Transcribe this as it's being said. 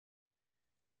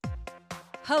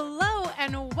Hello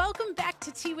and welcome back to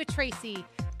Tea with Tracy.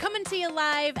 Coming to you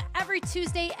live every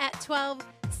Tuesday at 12,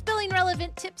 spilling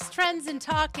relevant tips, trends, and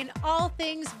talk in all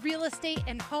things real estate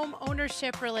and home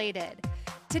ownership related.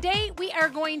 Today, we are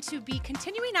going to be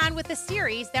continuing on with a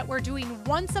series that we're doing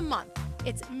once a month.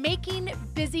 It's Making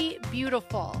Busy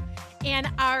Beautiful. And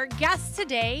our guest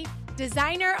today,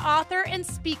 designer, author, and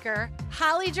speaker,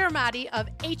 Hollie Gyarmati of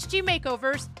HG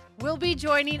Makeovers, will be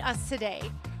joining us today.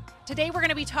 Today, we're going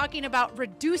to be talking about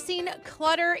reducing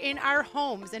clutter in our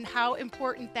homes and how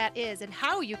important that is and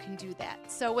how you can do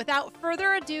that. So without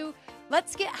further ado,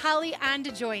 let's get Hollie on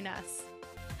to join us.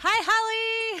 Hi,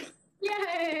 Hollie!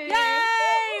 Yay!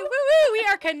 Yay! Woo-woo! We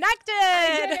are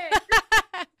connected!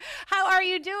 How are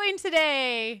you doing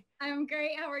today? I'm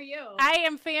great. How are you? I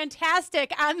am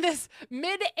fantastic on this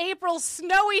mid-April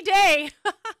snowy day.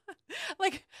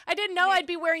 I didn't know I'd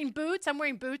be wearing boots. I'm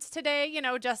wearing boots today,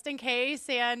 just in case,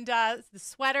 and the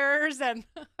sweaters and...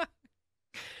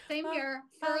 Same here,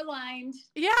 fur-lined.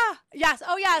 Yeah. Yes.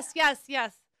 Oh, yes.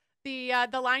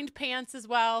 The lined pants as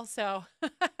well, so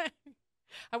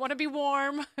I want to be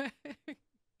warm.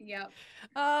 Yep.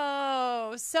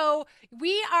 Oh, so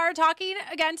we are talking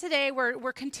again today.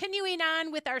 We're continuing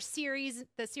on with our series,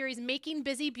 the series Making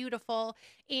Busy Beautiful,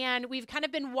 and we've kind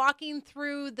of been walking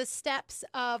through the steps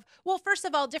of, well, first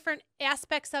of all, different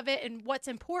aspects of it and what's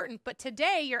important. But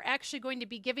today you're actually going to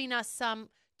be giving us some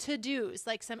to-dos,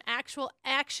 like some actual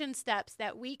action steps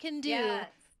that we can do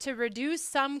to reduce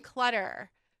some clutter.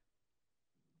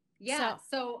 Yeah.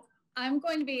 So I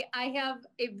have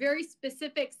a very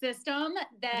specific system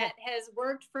that has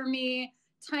worked for me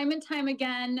time and time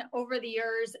again over the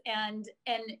years. And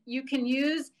you can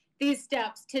use these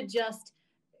steps to just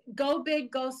go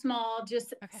big, go small,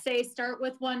 just say, start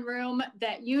with one room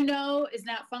that is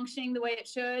not functioning the way it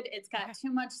should. It's got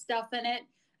too much stuff in it.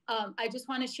 I just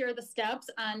want to share the steps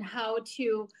on how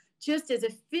to just as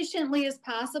efficiently as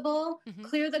possible,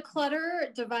 clear the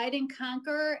clutter, divide and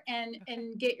conquer, and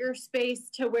get your space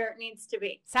to where it needs to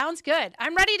be. Sounds good.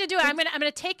 I'm ready to do it. I'm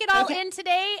gonna take it all in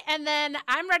today, and then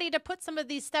I'm ready to put some of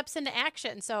these steps into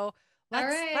action. So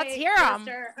let's hear them.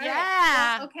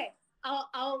 Yeah. Well, okay.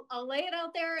 I'll lay it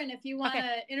out there, and if you want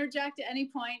to interject at any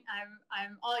point,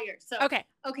 I'm all yours. So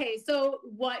okay. So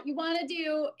what you want to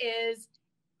do is,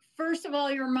 first of all,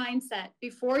 your mindset.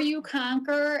 Before you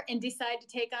conquer and decide to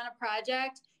take on a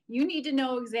project, you need to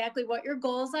know exactly what your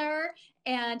goals are.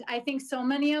 And I think so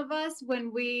many of us,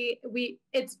 when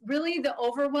it's really the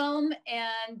overwhelm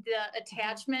and the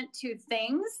attachment to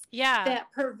things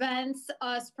that prevents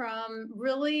us from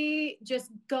really just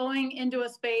going into a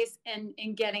space and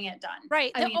getting it done.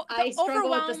 Right. I struggle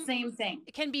with the same thing.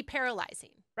 It can be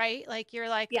paralyzing, right? Like you're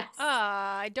like,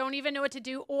 I don't even know what to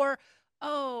do, or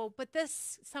oh, but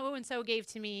this so-and-so gave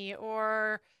to me,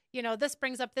 or, this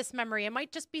brings up this memory. It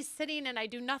might just be sitting and I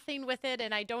do nothing with it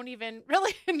and I don't even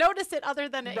really notice it other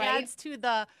than it adds to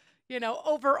the,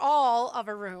 overall of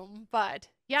a room. But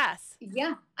yes.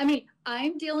 Yeah.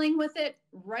 I'm dealing with it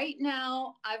right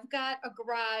now. I've got a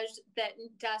garage that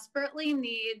desperately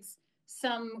needs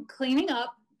some cleaning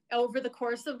up over the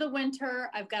course of the winter.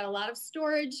 I've got a lot of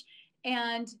storage,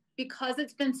 and because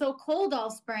it's been so cold all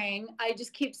spring, I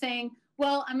just keep saying,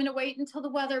 well, I'm going to wait until the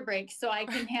weather breaks so I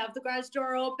can have the garage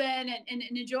door open and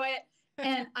enjoy it.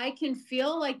 And I can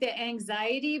feel like the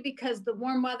anxiety because the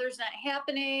warm weather's not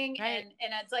happening. And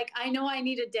it's like, I know I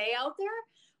need a day out there,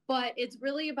 but it's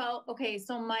really about,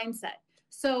 so mindset.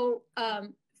 So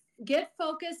get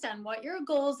focused on what your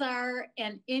goals are.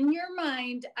 And in your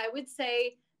mind, I would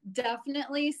say,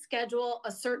 definitely schedule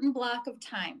a certain block of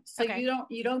time so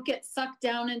you don't get sucked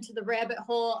down into the rabbit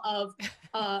hole of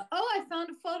I found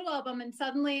a photo album and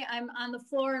suddenly I'm on the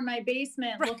floor in my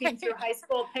basement looking through high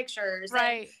school pictures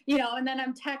and then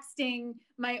I'm texting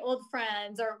my old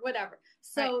friends or whatever.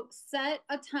 So set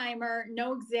a timer,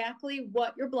 know exactly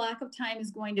what your block of time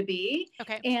is going to be,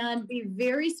 and be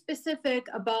very specific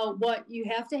about what you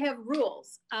have to have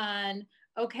rules on.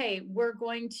 We're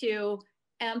going to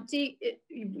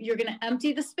you're going to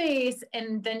empty the space,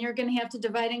 and then you're going to have to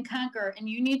divide and conquer. And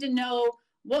you need to know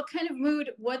what kind of mood,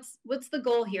 what's the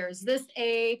goal here? Is this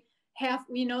that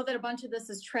a bunch of this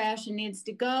is trash and needs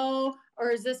to go? Or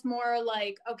is this more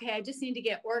like, I just need to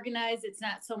get organized. It's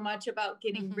not so much about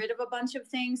getting rid of a bunch of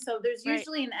things. So there's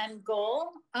usually an end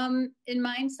goal in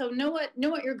mind. So know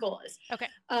what your goal is.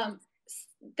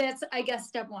 That's, I guess,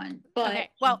 step one. But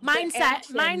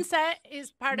mindset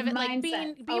is part of it. Like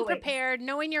being prepared,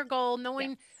 knowing your goal,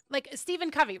 knowing like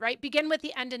Stephen Covey, right? Begin with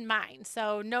the end in mind.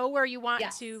 So know where you want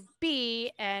to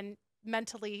be and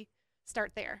mentally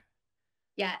start there.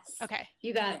 Yes. Okay.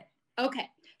 You got it. Okay.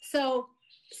 So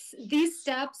these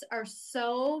steps are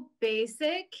so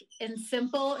basic and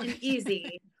simple and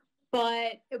easy,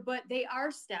 but they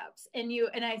are steps, and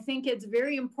I think it's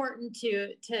very important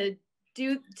to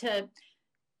do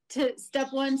to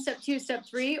step 1, step 2, step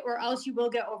 3, or else you will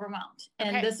get overwhelmed. Okay.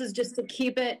 And this is just to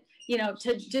keep it,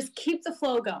 to just keep the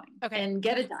flow going and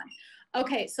get it done.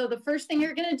 Okay, so the first thing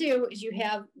you're going to do is you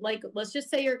have, like, let's just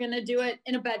say you're going to do it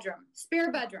in a bedroom,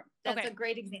 spare bedroom. That's a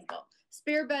great example.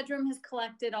 Spare bedroom has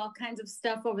collected all kinds of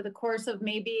stuff over the course of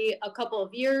maybe a couple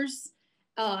of years.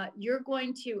 You're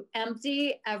going to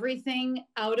empty everything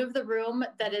out of the room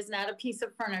that is not a piece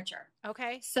of furniture.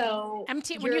 Okay. So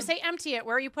empty. When you say empty it,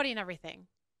 where are you putting everything?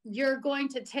 You're going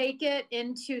to take it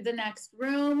into the next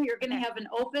room. You're going to have an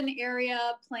open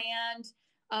area planned.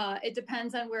 It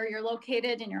depends on where you're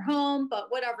located in your home,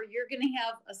 but whatever, you're going to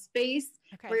have a space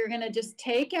where you're going to just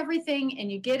take everything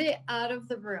and you get it out of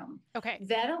the room. Okay.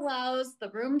 That allows the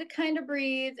room to kind of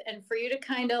breathe and for you to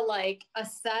kind of like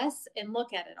assess and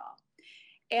look at it all.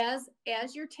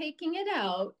 As you're taking it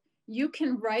out, you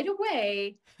can right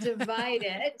away divide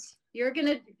it. You're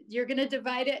going to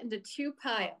divide it into 2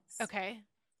 piles. Okay.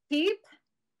 Keep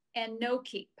and no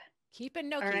keep. Keep and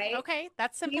no keep. Right? Okay.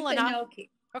 That's simple keep enough. And no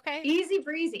keep. Okay. Easy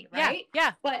breezy, right?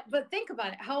 Yeah. But think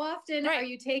about it. How often are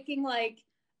you taking like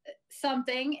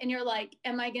something and you're like,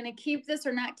 am I going to keep this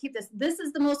or not keep this? This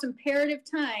is the most imperative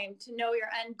time to know your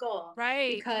end goal.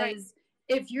 Right. Because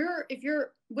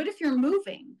what if you're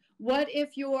moving? What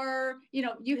if you're,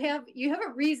 you have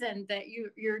a reason that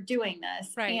you're doing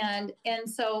this. Right. And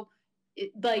so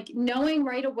like knowing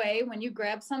right away when you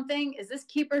grab something, is this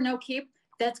keep or no keep?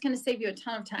 That's going to save you a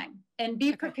ton of time, and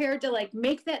be prepared to like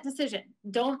make that decision.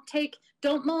 Don't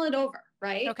mull it over.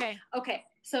 Right. Okay.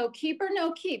 So keep or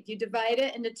no keep, you divide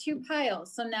it into 2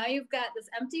 piles. So now you've got this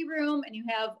empty room and you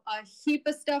have a heap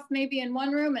of stuff maybe in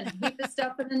one room and a heap of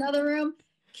stuff in another room.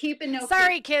 Keep and no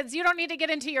Sorry, keep. kids, you don't need to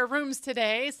get into your rooms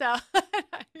today. So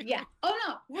yeah. Oh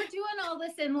no, we're doing all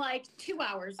this in like 2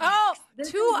 hours. Oh,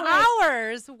 2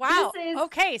 hours. Wow.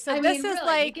 Okay. So this is really,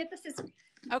 like, you get the system.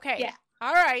 Okay. Yeah.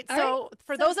 All right. So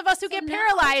for those of us who get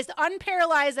paralyzed,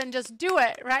 unparalyze and just do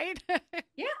it, right?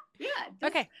 Yeah.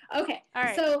 Okay. All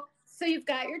right. So you've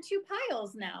got your 2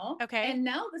 piles now. Okay. And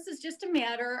now this is just a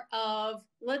matter of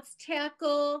let's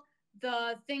tackle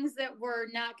the things that we're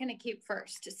not going to keep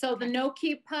first. So the no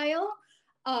keep pile,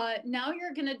 now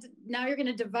you're going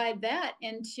to divide that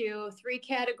into 3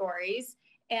 categories,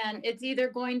 and it's either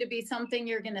going to be something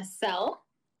you're going to sell.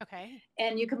 Okay.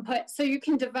 And you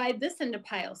can divide this into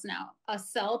piles now. A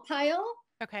sell pile.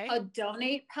 Okay. A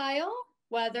donate pile,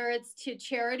 whether it's to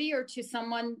charity or to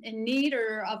someone in need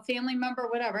or a family member,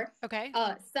 whatever. Okay.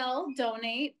 Sell,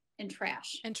 donate, and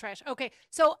trash. Okay.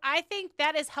 So I think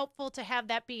that is helpful to have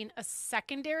that being a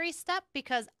secondary step,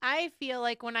 because I feel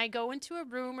like when I go into a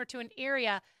room or to an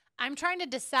area, I'm trying to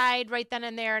decide right then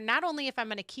and there, not only if I'm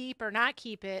going to keep or not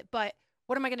keep it, but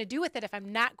what am I going to do with it if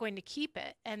I'm not going to keep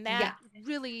it? And that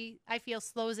really, I feel,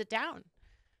 slows it down.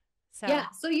 So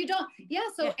so you don't,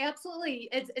 absolutely.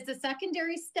 It's a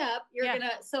secondary step. You're going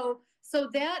to, so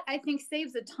that I think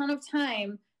saves a ton of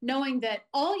time, knowing that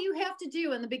all you have to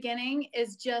do in the beginning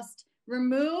is just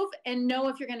remove and know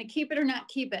if you're going to keep it or not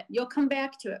keep it. You'll come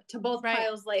back to it, to both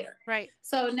piles later. Right.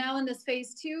 So now in this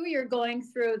phase 2, you're going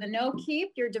through the no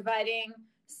keep, you're dividing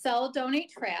sell,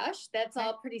 donate, trash. That's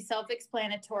all pretty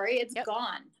self-explanatory. It's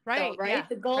gone. Right. So, right. Yeah.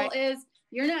 The goal is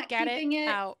you're not keeping it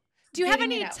out. Do you have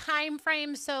any time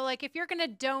frame? So like if you're going to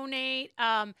donate,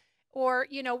 or,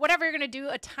 whatever you're going to do,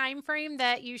 a time frame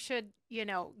that you should,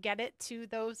 get it to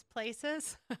those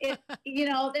places?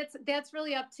 That's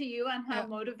really up to you on how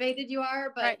motivated you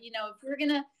are. But,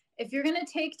 if you're going to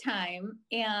take time,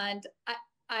 and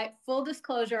I full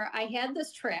disclosure, I had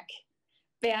this trick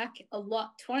back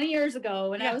 20 years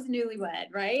ago when I was newlywed,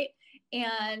 right?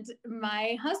 And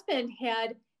my husband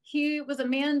he was a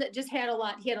man that just had a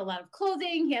lot. He had a lot of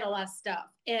clothing. He had a lot of stuff.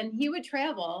 And he would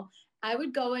travel. I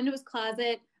would go into his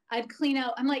closet. I'd clean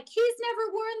out. I'm like, he's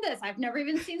never worn this. I've never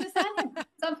even seen this on him.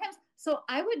 Sometimes. So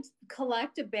I would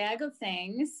collect a bag of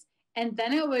things, and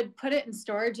then I would put it in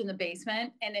storage in the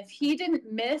basement. And if he didn't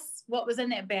miss what was in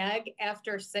that bag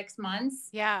after 6 months,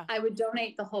 I would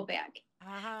donate the whole bag.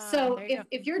 So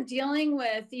if you're dealing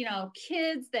with,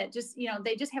 kids that just,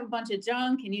 they just have a bunch of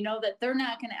junk, and that they're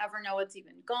not going to ever know it's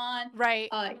even gone. Right.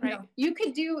 You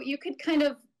could kind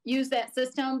of use that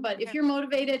system, but if you're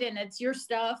motivated and it's your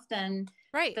stuff, then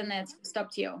that's just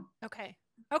up to you. Okay.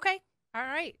 All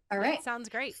right. That sounds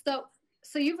great.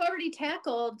 So you've already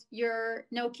tackled your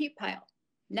no keep pile.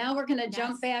 Now we're going to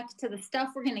jump back to the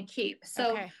stuff we're going to keep.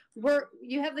 So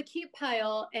you have the keep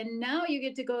pile, and now you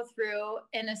get to go through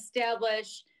and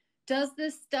establish does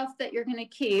this stuff that you're going to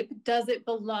keep, does it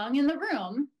belong in the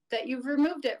room that you've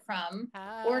removed it from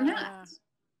or not?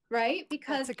 Right?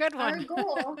 Because that's a good one. Our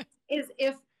goal is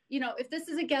if this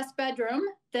is a guest bedroom,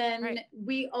 then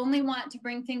we only want to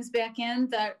bring things back in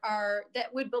that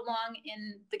would belong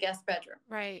in the guest bedroom.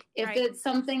 Right. If it's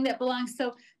something that belongs,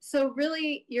 so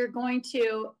really you're going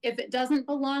to, if it doesn't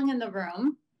belong in the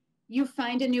room, you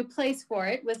find a new place for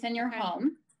it within your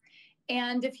home.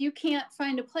 And if you can't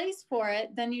find a place for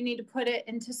it, then you need to put it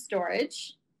into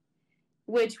storage,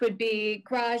 which would be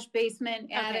garage,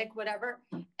 basement, attic, whatever.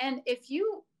 And if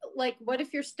you what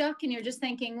if you're stuck and you're just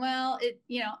thinking, well, if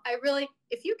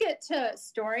you get to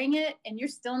storing it and you're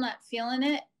still not feeling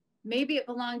it, maybe it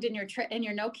belonged in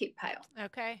your no keep pile.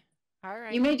 Okay. All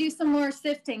right. You may do some more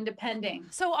sifting depending.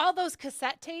 So all those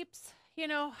cassette tapes,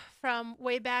 from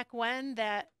way back when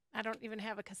that I don't even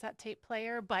have a cassette tape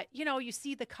player, but you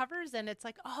see the covers and it's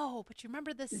like, oh, but you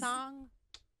remember this song?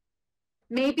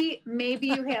 Maybe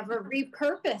you have a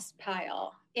repurposed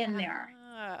pile in there.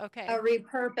 Okay. A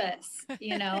repurpose,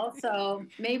 so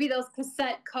maybe those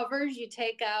cassette covers you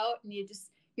take out and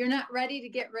you're not ready to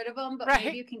get rid of them, but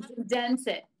maybe you can condense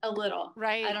it a little.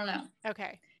 Right. I don't know.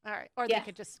 Okay. All right. Or they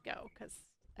could just go because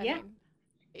I mean,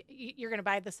 you're going to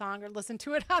buy the song or listen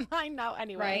to it online now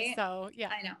anyway. Right. So yeah,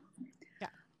 I know.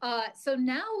 Yeah. So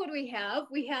now what do we have?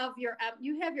 You have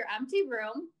your empty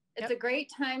room. It's a great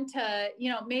time to,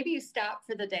 maybe you stop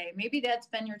for the day. Maybe that's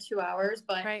been your 2 hours,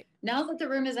 but now that the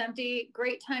room is empty,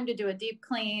 great time to do a deep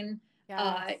clean.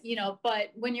 Yes.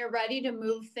 But when you're ready to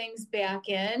move things back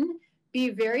in, be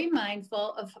very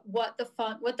mindful of what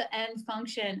the end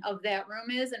function of that room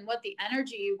is and what the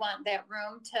energy you want that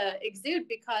room to exude,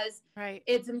 because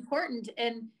it's important.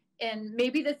 And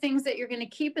maybe the things that you're going to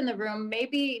keep in the room,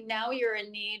 maybe now you're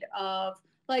in need of,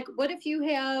 what if you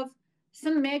have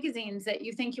some magazines that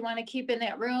you think you want to keep in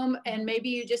that room and maybe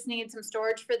you just need some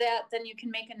storage for that, then you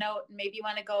can make a note and maybe you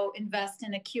want to go invest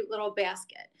in a cute little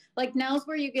basket. Now's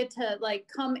where you get to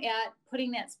come at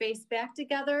putting that space back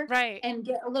together and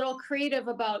get a little creative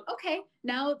about, okay,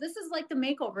 now this is the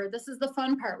makeover. This is the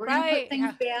fun part. We're going to put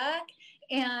things back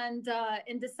and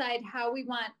decide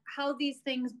how these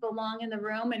things belong in the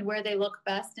room and where they look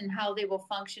best and how they will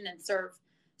function and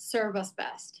serve us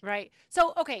best. Right.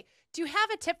 So, okay. Do you have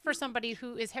a tip for somebody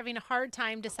who is having a hard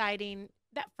time deciding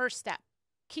that first step,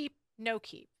 keep, no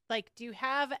keep? Do you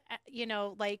have,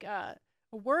 a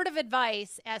word of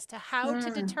advice as to how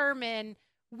to determine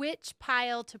which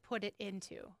pile to put it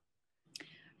into?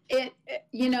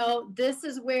 This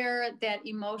is where that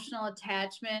emotional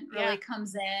attachment really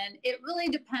comes in. It really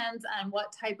depends on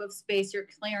what type of space you're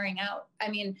clearing out. I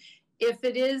mean, if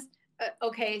it is,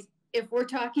 if we're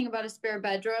talking about a spare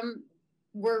bedroom,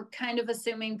 we're kind of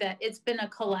assuming that it's been a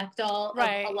collect-all of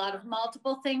a lot of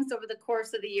multiple things over the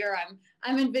course of the year.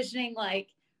 I'm envisioning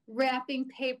wrapping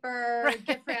paper,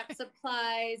 gift wrap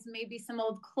supplies, maybe some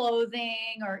old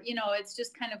clothing, or it's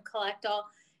just kind of collect-all.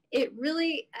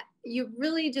 You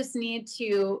really just need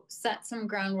to set some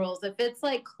ground rules. If it's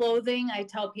clothing, I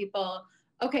tell people,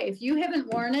 okay, if you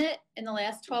haven't worn it in the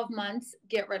last 12 months,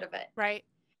 get rid of it. Right.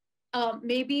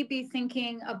 Maybe be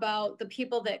thinking about the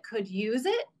people that could use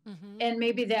it. Mm-hmm. And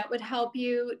maybe that would help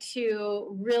you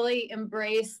to really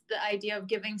embrace the idea of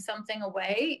giving something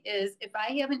away. Is if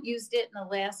I haven't used it in the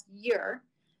last year,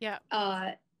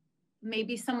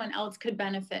 maybe someone else could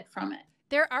benefit from it.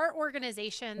 There are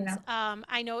organizations,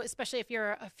 I know, especially if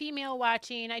you're a female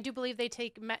watching, I do believe they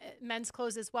take men's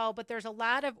clothes as well, but there's a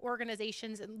lot of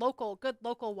organizations and good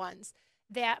local ones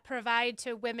that provide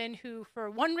to women who,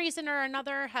 for one reason or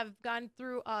another, have gone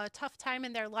through a tough time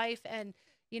in their life and,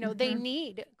 they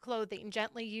need clothing,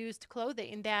 gently used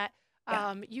clothing that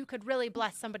you could really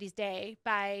bless somebody's day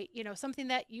by, something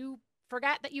that you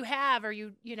forgot that you have, or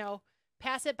you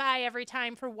pass it by every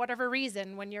time for whatever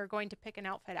reason when you're going to pick an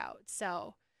outfit out.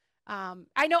 So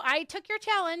I know I took your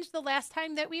challenge the last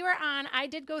time that we were on. I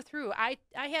did go through. I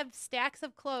have stacks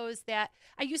of clothes that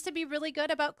I used to be really good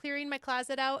about clearing my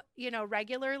closet out,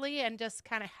 regularly, and just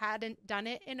kind of hadn't done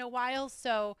it in a while.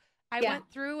 So I went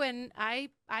through and I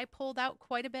pulled out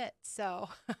quite a bit. So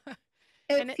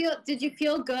did you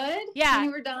feel good when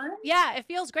you were done? Yeah, it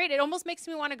feels great. It almost makes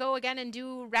me want to go again and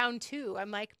do round 2.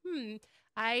 I'm like,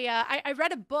 I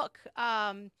read a book.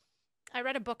 I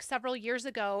read a book several years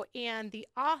ago, and the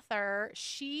author,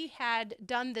 she had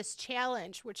done this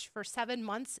challenge, which for 7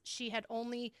 months, she had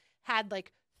only had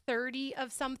 30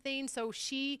 of something. So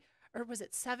or was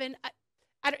it 7?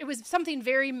 It was something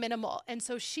very minimal. And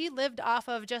so she lived off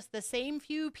of just the same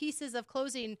few pieces of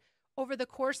clothing over the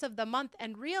course of the month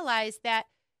and realized that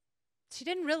she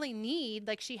didn't really need,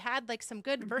 like she had like some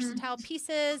good versatile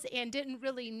pieces and didn't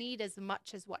really need as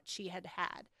much as what she had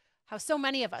had. How so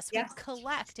many of us, we Yes.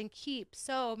 collect and keep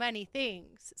so many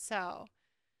things. So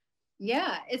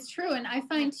Yeah, it's true. And I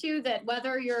find too that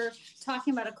whether you're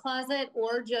talking about a closet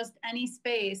or just any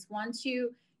space, once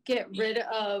you get rid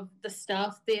of the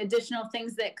stuff, the additional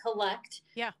things that collect,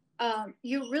 yeah,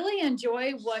 you really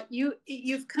enjoy what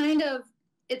you've kind of,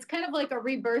 it's kind of like a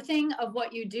rebirthing of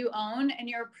what you do own, and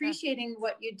you're appreciating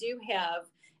what you do have.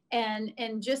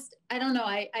 And just, I don't know,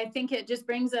 I think it just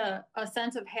brings a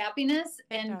sense of happiness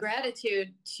and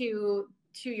gratitude to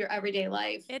your everyday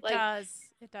life. It does.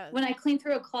 It does. When I clean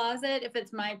through a closet, if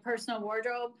it's my personal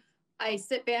wardrobe, I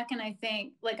sit back and I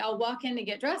think, like, I'll walk in to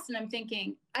get dressed and I'm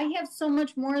thinking, I have so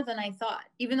much more than I thought.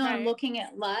 Even though I'm looking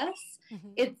at less,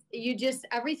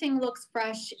 everything looks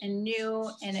fresh and new,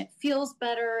 and it feels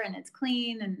better and it's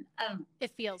clean, and it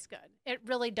feels good. It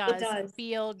really does,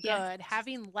 feel good. Yeah.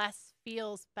 Having less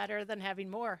feels better than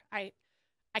having more. I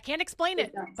can't explain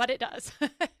it, but it does.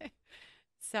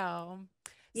 So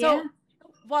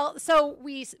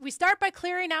we start by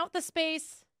clearing out the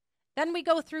space. Then we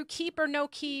go through keep or no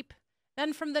keep.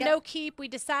 Then from the no keep, we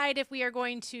decide if we are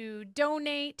going to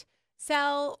donate,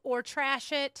 sell, or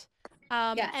trash it.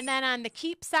 And then on the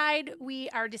keep side, we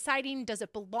are deciding, does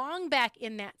it belong back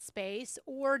in that space,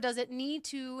 or does it need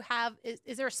to have,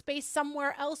 is there a space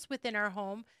somewhere else within our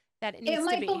home that it needs to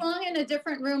be? It might belong in a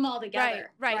different room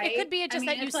altogether. Right. It could be just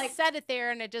that you set it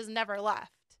there and it just never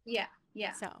left. Yeah.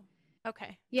 So,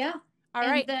 okay. Yeah. All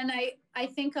right. And then I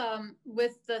think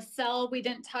with the sell, we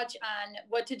didn't touch on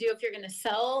what to do if you're going to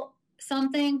sell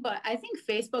something, but I think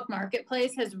Facebook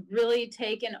Marketplace has really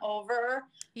taken over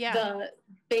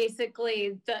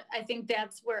I think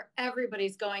that's where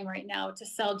everybody's going right now, to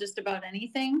sell just about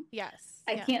anything. Yes.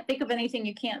 I can't think of anything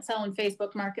you can't sell in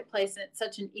Facebook Marketplace, and it's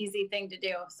such an easy thing to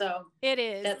do. So it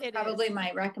is. That's probably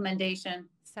my recommendation.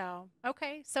 So,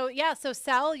 okay. So so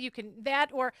sell, you can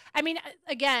or I mean,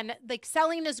 again, like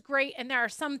selling is great and there are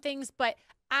some things, but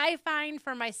I find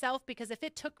for myself, because if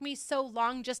it took me so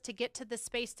long just to get to the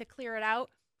space to clear it out,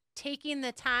 taking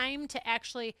the time to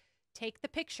actually take the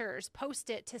pictures, post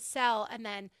it to sell, and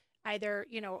then either,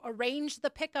 arrange the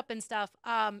pickup and stuff,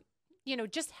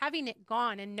 just having it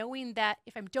gone and knowing that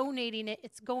if I'm donating it,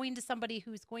 it's going to somebody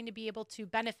who's going to be able to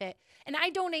benefit. And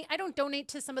I don't donate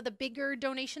to some of the bigger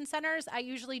donation centers. I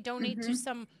usually donate to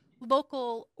some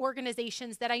local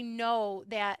organizations that I know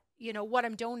that, what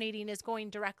I'm donating is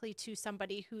going directly to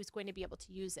somebody who's going to be able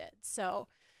to use it. So,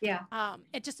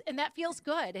 and that feels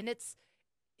good. And it's,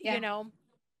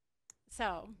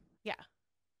 so yeah,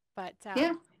 but,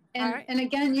 And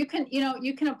again, you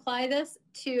can apply this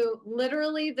to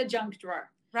literally the junk drawer.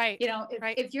 Right.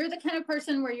 If you're the kind of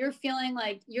person where you're feeling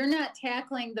like you're not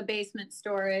tackling the basement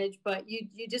storage, but you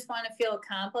just want to feel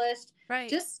accomplished,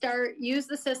 just use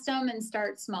the system and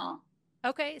start small.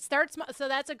 Okay. Start small. So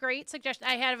that's a great suggestion.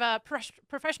 I had a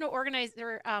professional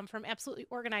organizer from Absolutely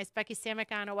Organized, Becky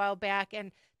Samick, on a while back,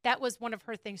 and that was one of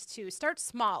her things too. Start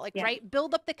small,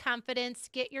 build up the confidence,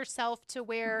 get yourself to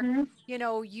where,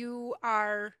 you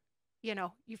are,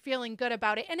 you're feeling good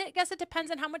about it. And I guess it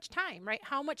depends on how much time, right?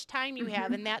 How much time you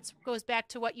have. And that goes back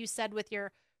to what you said with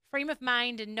your frame of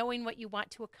mind and knowing what you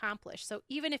want to accomplish. So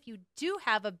even if you do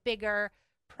have a bigger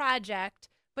project,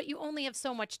 but you only have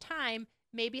so much time,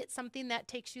 maybe it's something that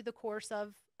takes you the course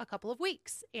of a couple of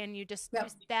weeks, and you just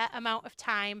use that amount of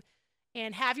time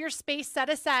and have your space set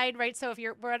aside, right? So if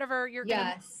you're wherever you're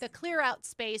going to clear out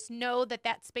space, know that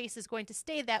that space is going to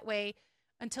stay that way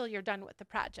until you're done with the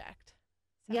project.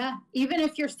 So. Yeah. Even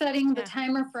if you're setting the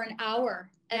timer for an hour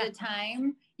at a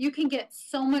time, you can get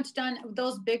so much done.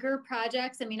 Those bigger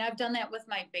projects. I mean, I've done that with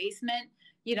my basement,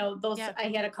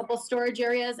 I had a couple storage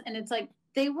areas, and it's like,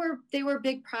 they were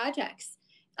big projects.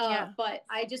 But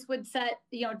I just would set,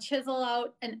 chisel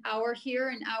out an hour here,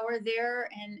 an hour there,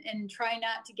 and try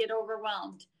not to get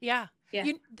overwhelmed. Yeah.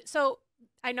 So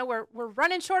I know we're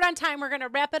running short on time. We're going to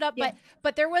wrap it up.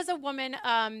 But there was a woman,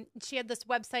 she had this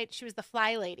website. She was the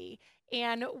Fly Lady.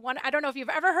 And I don't know if you've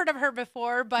ever heard of her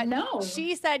before, but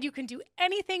she said you can do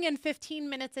anything in 15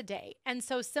 minutes a day. And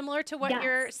so similar to what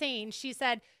you're saying, she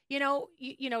said,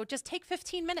 just take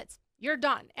 15 minutes. You're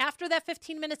done. After that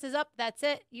 15 minutes is up, that's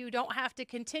it. You don't have to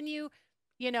continue,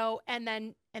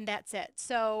 and that's it.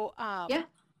 So,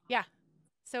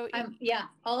 So,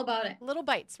 all about it. Little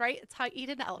bites, right? It's how you eat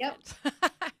an elephant.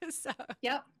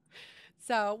 Yep.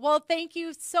 So, well, thank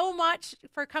you so much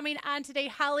for coming on today,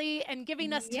 Hollie, and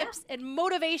giving us tips and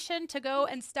motivation to go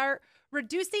and start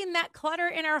reducing that clutter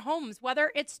in our homes,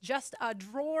 whether it's just a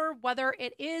drawer, whether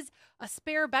it is a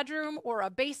spare bedroom or a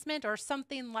basement or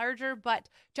something larger, but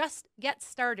just get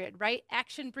started, right?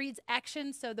 Action breeds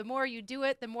action. So the more you do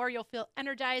it, the more you'll feel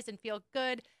energized and feel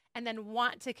good and then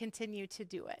want to continue to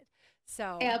do it.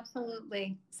 So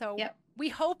absolutely. So yep. We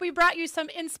hope we brought you some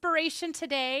inspiration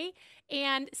today,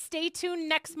 and stay tuned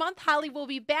next month. Hollie will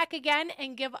be back again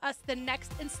and give us the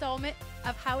next installment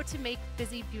of how to make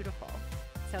busy beautiful.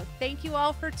 So thank you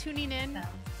all for tuning in,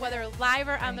 whether live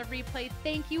or on the replay.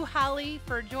 Thank you, Hollie,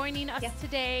 for joining us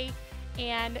today,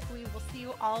 and we will see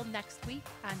you all next week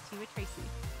on Tea with Tracy.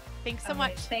 Thanks so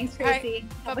much. Thanks, Tracy.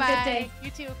 Right. Have a good day.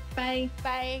 You too. Bye.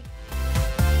 Bye.